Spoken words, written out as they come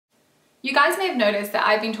You guys may have noticed that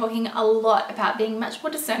I've been talking a lot about being much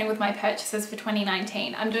more discerning with my purchases for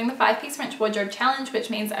 2019. I'm doing the 5-piece French wardrobe challenge,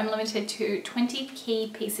 which means I'm limited to 20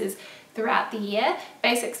 key pieces throughout the year.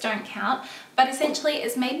 Basics don't count, but essentially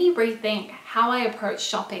it's made me rethink how I approach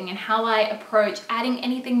shopping and how I approach adding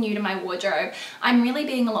anything new to my wardrobe. I'm really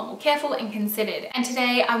being a lot more careful and considered. And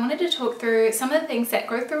today I wanted to talk through some of the things that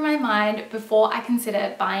go through my mind before I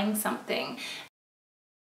consider buying something.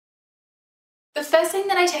 The first thing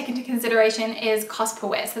that I take into consideration is cost per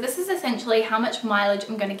wear. So this is essentially how much mileage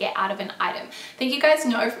I'm going to get out of an item. I think you guys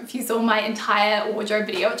know if you saw my entire wardrobe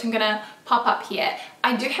video, which I'm going to pop up here,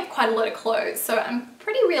 I do have quite a lot of clothes. So I'm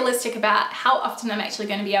pretty realistic about how often I'm actually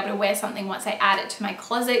going to be able to wear something once I add it to my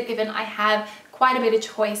closet, given I have quite a bit of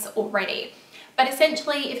choice already. But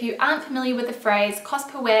essentially, if you aren't familiar with the phrase, cost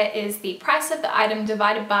per wear is the price of the item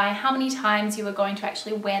divided by how many times you are going to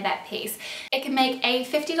actually wear that piece. It can make a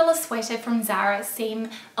 $50 sweater from Zara seem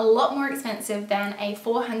a lot more expensive than a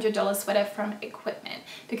 $400 sweater from Equipment.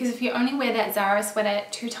 Because if you only wear that Zara sweater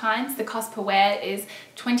 2 times, the cost per wear is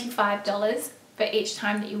 $25 for each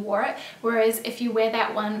time that you wore it. Whereas if you wear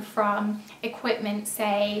that one from Equipment,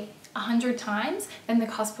 say 100 times, then the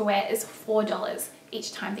cost per wear is $4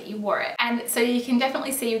 each time that you wore it. And so you can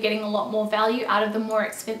definitely see you're getting a lot more value out of the more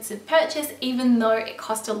expensive purchase, even though it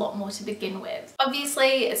cost a lot more to begin with.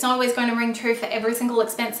 Obviously, it's not always going to ring true for every single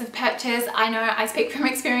expensive purchase. I know I speak from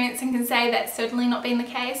experience and can say that's certainly not been the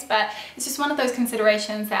case, but it's just one of those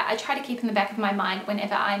considerations that I try to keep in the back of my mind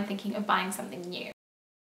whenever I'm thinking of buying something new.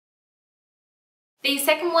 The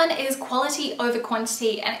second one is quality over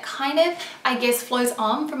quantity, and it kind of, I guess, flows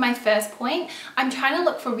on from my first point. I'm trying to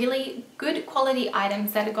look for really good quality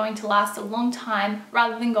items that are going to last a long time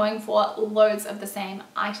rather than going for loads of the same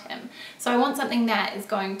item. So I want something that is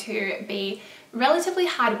going to be relatively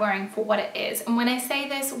hard wearing for what it is. And when I say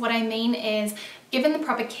this, what I mean is given the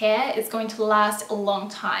proper care, it's going to last a long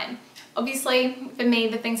time. Obviously, for me,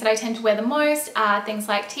 the things that I tend to wear the most are things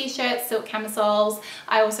like t-shirts, silk camisoles.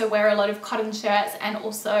 I also wear a lot of cotton shirts and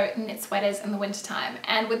also knit sweaters in the wintertime.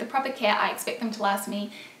 And with the proper care, I expect them to last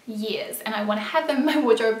me years, and I want to have them in my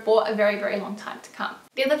wardrobe for a very, very long time to come.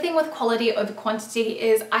 The other thing with quality over quantity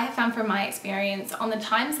is I have found from my experience on the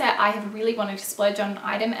times that I have really wanted to splurge on an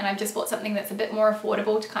item and I've just bought something that's a bit more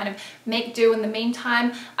affordable to kind of make do in the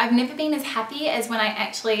meantime, I've never been as happy as when I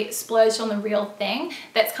actually splurged on the real thing.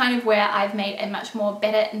 That's kind of where I've made a much more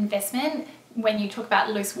better investment when you talk about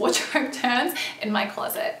loose wardrobe terms in my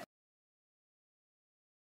closet.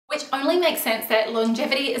 Which only makes sense that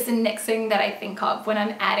longevity is the next thing that I think of when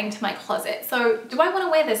I'm adding to my closet. So do I want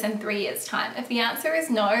to wear this in 3 years' time? If the answer is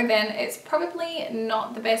no, then it's probably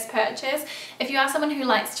not the best purchase. If you are someone who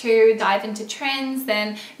likes to dive into trends,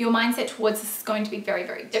 then your mindset towards this is going to be very,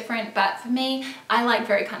 very different. But for me, I like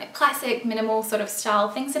very kind of classic, minimal sort of style,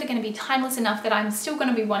 things that are going to be timeless enough that I'm still going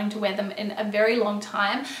to be wanting to wear them in a very long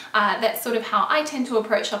time. That's sort of how I tend to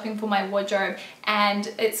approach shopping for my wardrobe,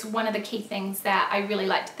 and it's one of the key things that I really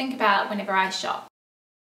like to think about whenever I shop.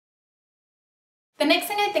 The next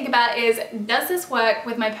thing I think about is, does this work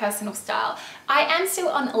with my personal style? I am still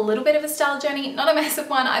on a little bit of a style journey, not a massive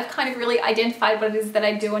one. I've kind of really identified what it is that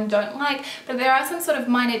I do and don't like, but there are some sort of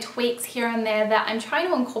minor tweaks here and there that I'm trying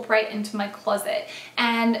to incorporate into my closet.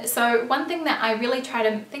 And so one thing that I really try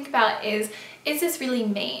to think about is this really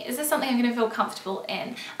me? Is this something I'm going to feel comfortable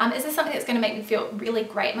in? Is this something that's going to make me feel really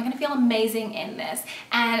great? Am I going to feel amazing in this?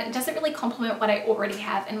 And does it really complement what I already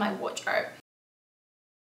have in my wardrobe?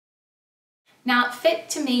 Now, fit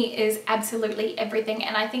to me is absolutely everything,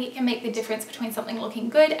 and I think it can make the difference between something looking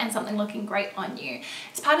good and something looking great on you.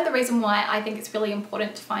 It's part of the reason why I think it's really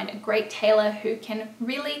important to find a great tailor who can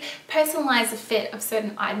really personalize the fit of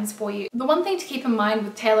certain items for you. The one thing to keep in mind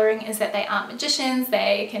with tailoring is that they aren't magicians,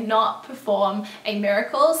 they cannot perform a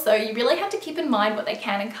miracle, so you really have to keep in mind what they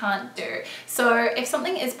can and can't do. So if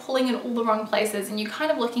something is pulling in all the wrong places and you're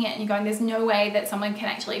kind of looking at it and you're going, there's no way that someone can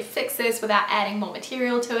actually fix this without adding more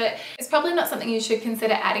material to it, it's probably not something you should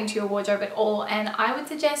consider adding to your wardrobe at all, and I would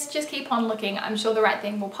suggest just keep on looking. I'm sure the right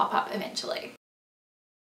thing will pop up eventually.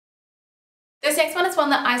 This next one is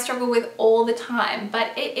one that I struggle with all the time,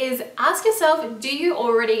 but it is, ask yourself, do you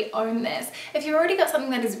already own this? If you've already got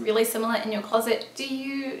something that is really similar in your closet, do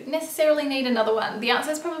you necessarily need another one? The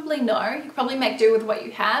answer is probably no. You can probably make do with what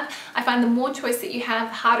you have. I find the more choice that you have,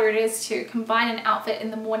 the harder it is to combine an outfit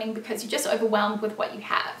in the morning because you're just overwhelmed with what you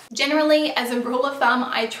have. Generally, as a rule of thumb,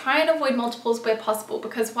 I try and avoid multiples where possible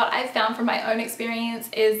because what I've found from my own experience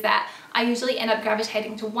is that I usually end up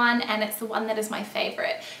gravitating to one, and it's the one that is my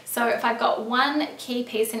favorite. So if I've got one key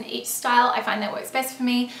piece in each style, I find that works best for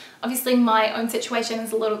me. Obviously my own situation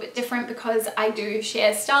is a little bit different because I do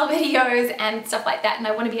share style videos and stuff like that, and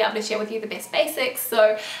I want to be able to share with you the best basics.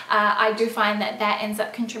 So I do find that that ends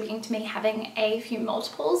up contributing to me having a few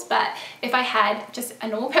multiples. But if I had just a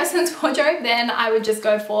normal person's wardrobe, then I would just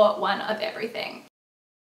go for one of everything.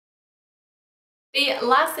 The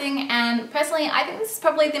last thing, and personally I think this is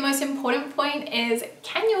probably the most important point, is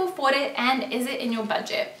can you afford it and is it in your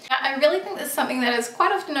budget? Now, I really think this is something that is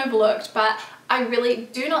quite often overlooked, but I really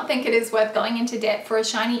do not think it is worth going into debt for a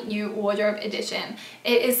shiny new wardrobe edition.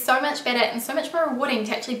 It is so much better and so much more rewarding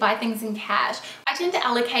to actually buy things in cash. I tend to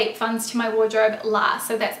allocate funds to my wardrobe last,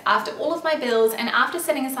 so that's after all of my bills and after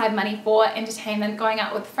setting aside money for entertainment, going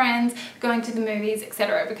out with friends, going to the movies,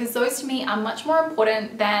 etc. because those to me are much more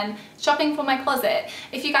important than shopping for my closet.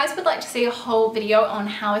 If you guys would like to see a whole video on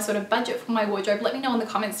how I sort of budget for my wardrobe, let me know in the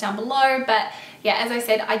comments down below. But yeah, as I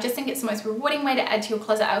said, I just think it's the most rewarding way to add to your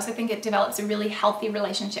closet. I also think it develops a really healthy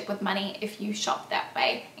relationship with money if you shop that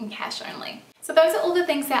way, in cash only. So those are all the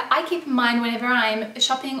things that I keep in mind whenever I'm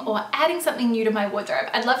shopping or adding something new to my wardrobe.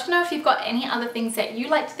 I'd love to know if you've got any other things that you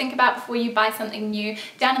like to think about before you buy something new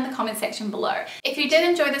down in the comment section below. If you did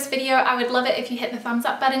enjoy this video, I would love it if you hit the thumbs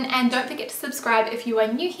up button, and don't forget to subscribe if you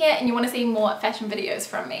are new here and you want to see more fashion videos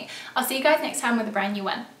from me. I'll see you guys next time with a brand new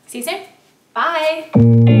one. See you soon.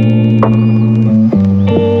 Bye!